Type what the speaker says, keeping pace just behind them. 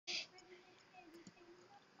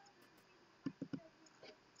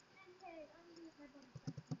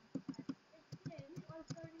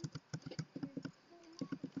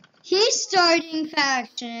He's starting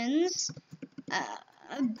factions, but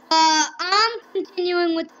I'm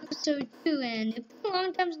continuing with episode 2, and it's been a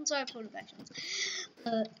long time since I uploaded factions.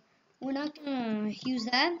 But we're not gonna use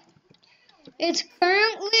that. It's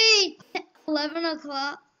currently 11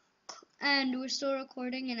 o'clock, and we're still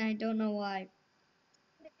recording, and I don't know why.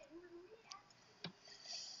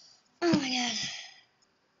 Oh my god.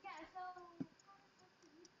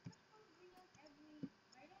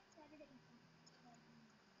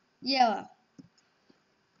 Yeah.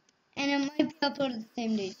 And it might be uploaded the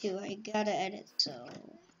same day too. I gotta edit, so.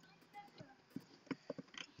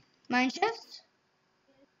 Mineshaft?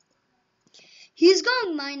 He's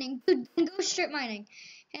going mining. Dude, then go strip mining.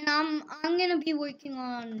 And I'm gonna be working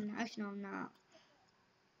on, actually no I'm not.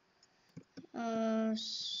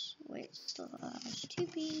 Wait, slash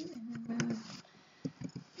TP.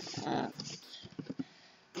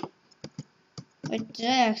 Wait, did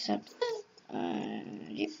I accept it?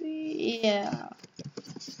 Yeah.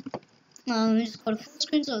 Let me just go to full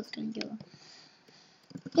screen so it's gonna give a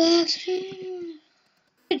black screen.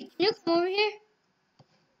 Dude, can you come over here?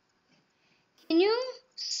 Can you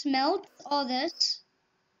smelt all this?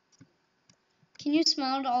 Can you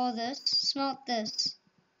smelt all this? Smelt this.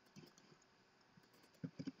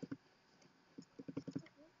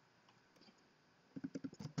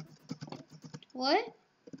 What?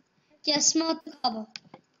 Yeah, smelt the cobble.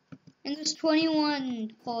 And there's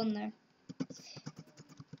 21 coal in there.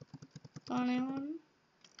 21.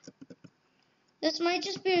 This might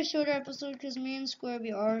just be a shorter episode because me and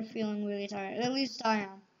Squarebee are feeling really tired. At least I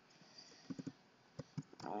am.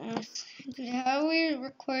 Dude, how are we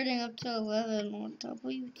recording up to 11 on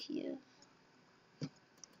WTF?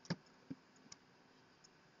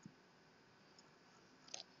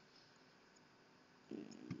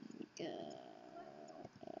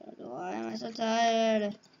 God, why am I so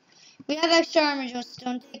tired? We have extra armor, just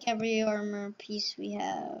don't take every armor piece we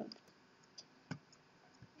have.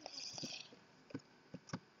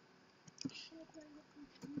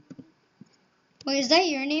 Wait, is that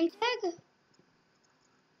your name tag?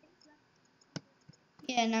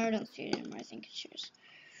 Yeah, now I don't see it anymore. I think it's yours.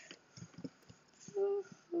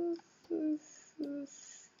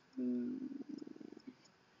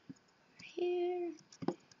 Here.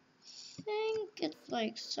 I think it's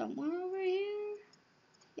like somewhere over here.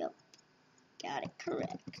 Yep. Got it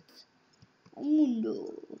correct. Oh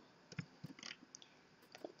no.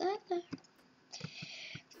 Put that there.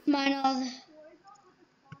 Mine all the...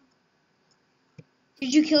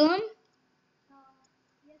 Did you kill him?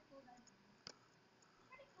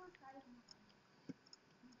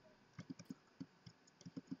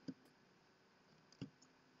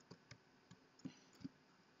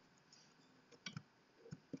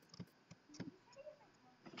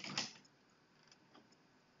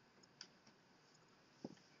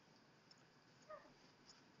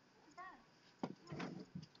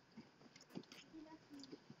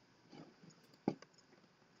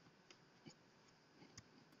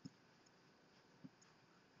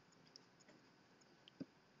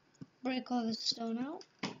 Break all this stone out.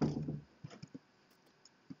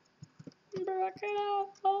 Break it out.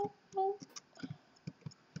 Oh, oh.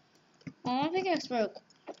 Oh, my pickaxe broke.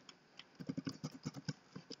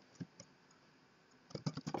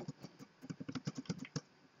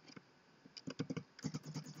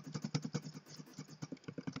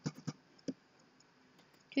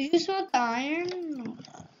 Did you smelt the iron?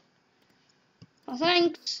 Oh,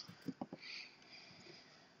 thanks.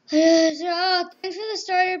 Oh, thanks for the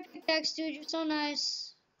starter pickaxe, dude. You're so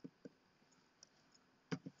nice.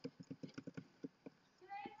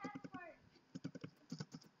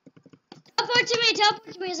 Teleport to me.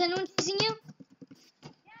 Teleport to me. Is anyone chasing you? Yeah,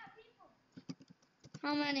 people.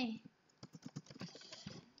 How many?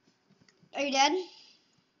 Are you dead?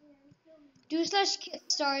 Yeah, /kit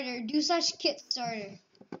starter. /kit starter.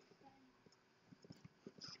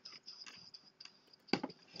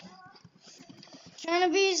 Trying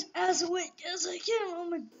to be as awake as I can. Oh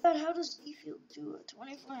my god, how does he feel do a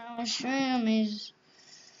 24-hour stream? He's...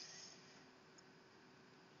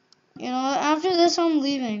 You know, after this I'm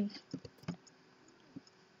leaving.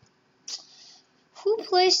 Who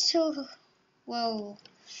plays till... Well...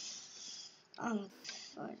 I'm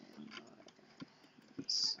fighting.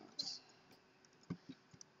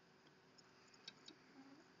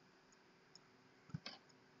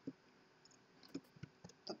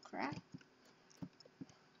 The crap?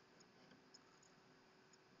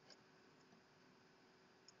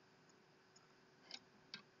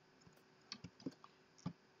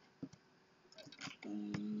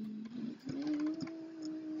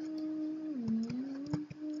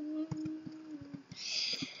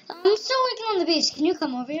 I'm still working on the base. Can you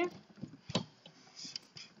come over here?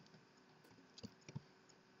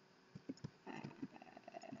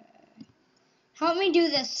 Help me do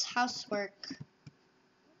this housework.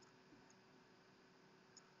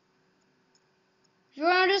 If you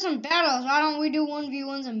want to do some battles, why don't we do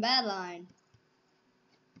 1v1s in Badline?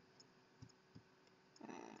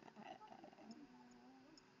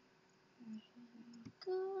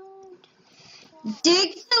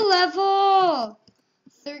 Dig to level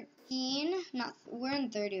 13. We're in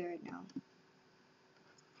 30 right now.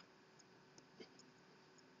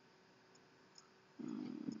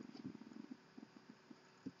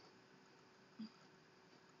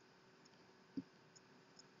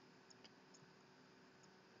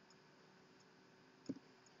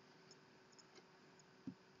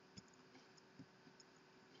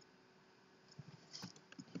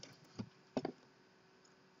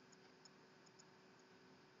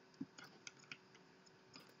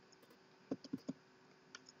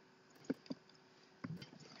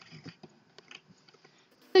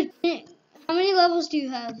 How many levels do you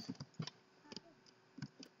have?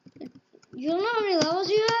 You don't know how many levels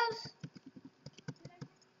you have?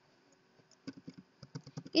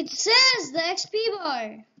 It says the XP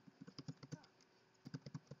bar.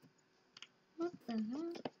 What the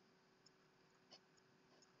heck?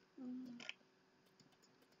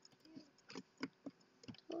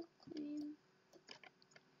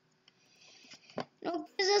 No,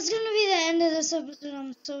 because that's going to be the end of this episode.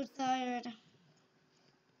 I'm so tired.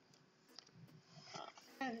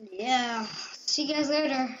 And yeah, see you guys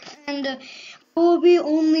later. And I will be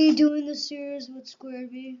only doing the series with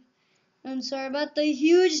Squarebee. I'm sorry about the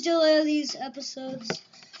huge delay of these episodes.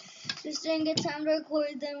 Just didn't get time to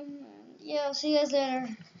record them. Yeah, see you guys later.